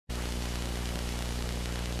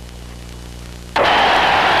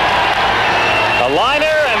liner,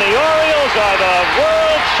 and the Orioles are the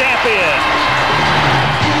world champions.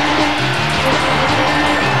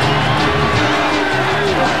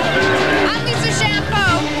 I'm Lisa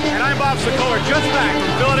Shampoo. And I'm Bob Sokoler, just back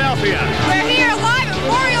from Philadelphia. We're here live at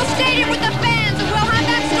Memorial Stadium with the fans, and we'll have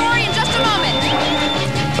that story in just a moment.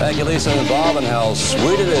 Thank you, Lisa and Bob, and how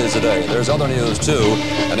sweet it is today. There's other news, too.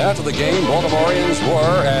 And after the game, Baltimoreans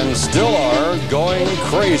were, and still are, going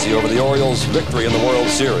crazy over the Orioles' victory in the World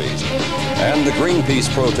Series. And the Greenpeace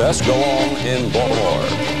protests go on in Baltimore.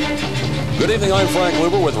 Good evening, I'm Frank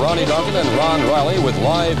Luber with Ronnie Duncan and Ron Riley with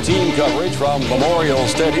live team coverage from Memorial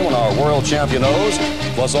Stadium on our world champion O's,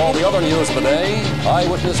 plus all the other news of the day.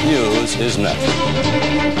 Eyewitness News is next.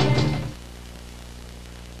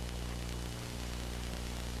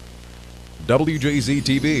 WJZ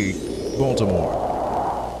TV, Baltimore.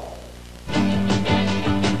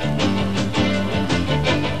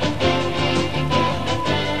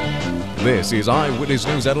 This is Eyewitness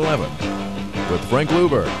News at 11 with Frank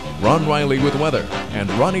Luber, Ron Riley with weather, and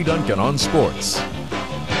Ronnie Duncan on sports.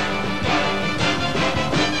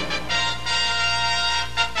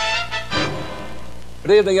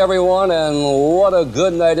 Good evening, everyone, and what a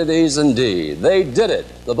good night it is indeed. They did it.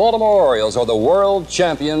 The Baltimore Orioles are the world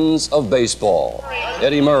champions of baseball.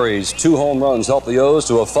 Eddie Murray's 2 home runs helped the O's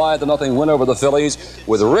to a 5-0 win over the Phillies,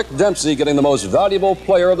 with Rick Dempsey getting the Most Valuable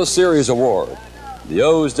Player of the Series award. The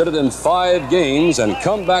O's did it in 5 games and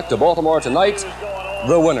come back to Baltimore tonight,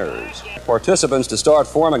 the winners. Participants to start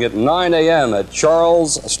forming at 9 a.m. at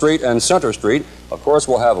Charles Street and Center Street. Of course,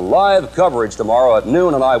 we'll have live coverage tomorrow at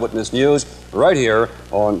noon on Eyewitness News right here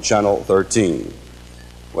on Channel 13.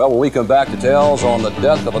 Well, when we come back, details on the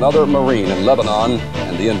death of another Marine in Lebanon,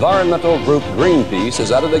 and the environmental group Greenpeace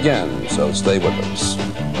is at it again, so stay with us.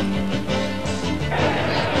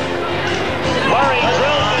 Murray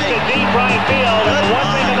drills into deep right field, and the one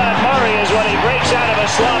thing about Murray is when he breaks out of a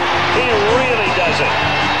slump, he really does it.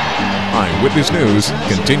 Eyewitness News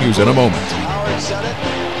continues in a moment.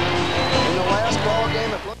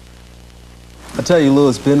 I tell you, Lou,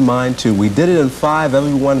 it's been mine too. We did it in 5.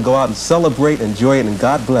 Everyone go out and celebrate, enjoy it, and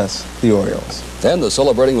God bless the Orioles. And the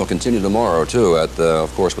celebrating will continue tomorrow, too,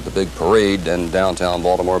 of course, with the big parade in downtown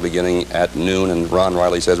Baltimore beginning at noon. And Ron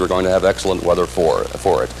Riley says we're going to have excellent weather for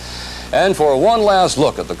it. And for one last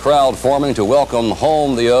look at the crowd forming to welcome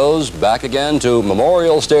home the O's, back again to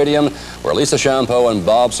Memorial Stadium, where Lisa Shampoo and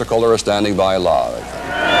Bob Sokoler are standing by live.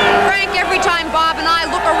 Frank, every time Bob and I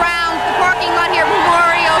look around the parking lot here at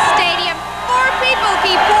Memorial Stadium, more people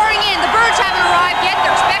keep pouring in. The birds haven't arrived yet.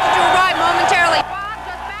 They're expected to arrive momentarily. Bob,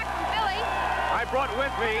 just back from Philly. I brought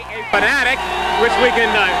with me a fanatic, which we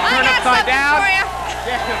can turn upside down.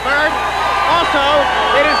 Yes, the bird. Also,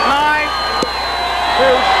 it is time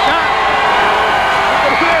to stop.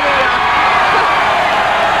 You can hear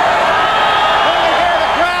the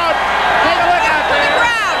crowd. Take a look out there.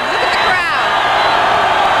 Look at the crowd.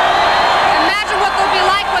 Imagine what they'll be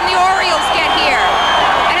like when the Orioles get here.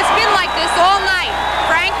 And it's been like this all night.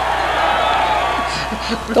 Frank?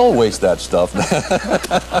 Don't waste that stuff.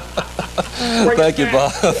 Thank you,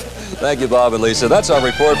 Bob. Thank you, Bob and Lisa. That's our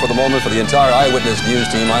report for the moment for the entire Eyewitness News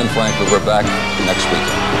team. I'm Frank, but we're back next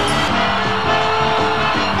weekend.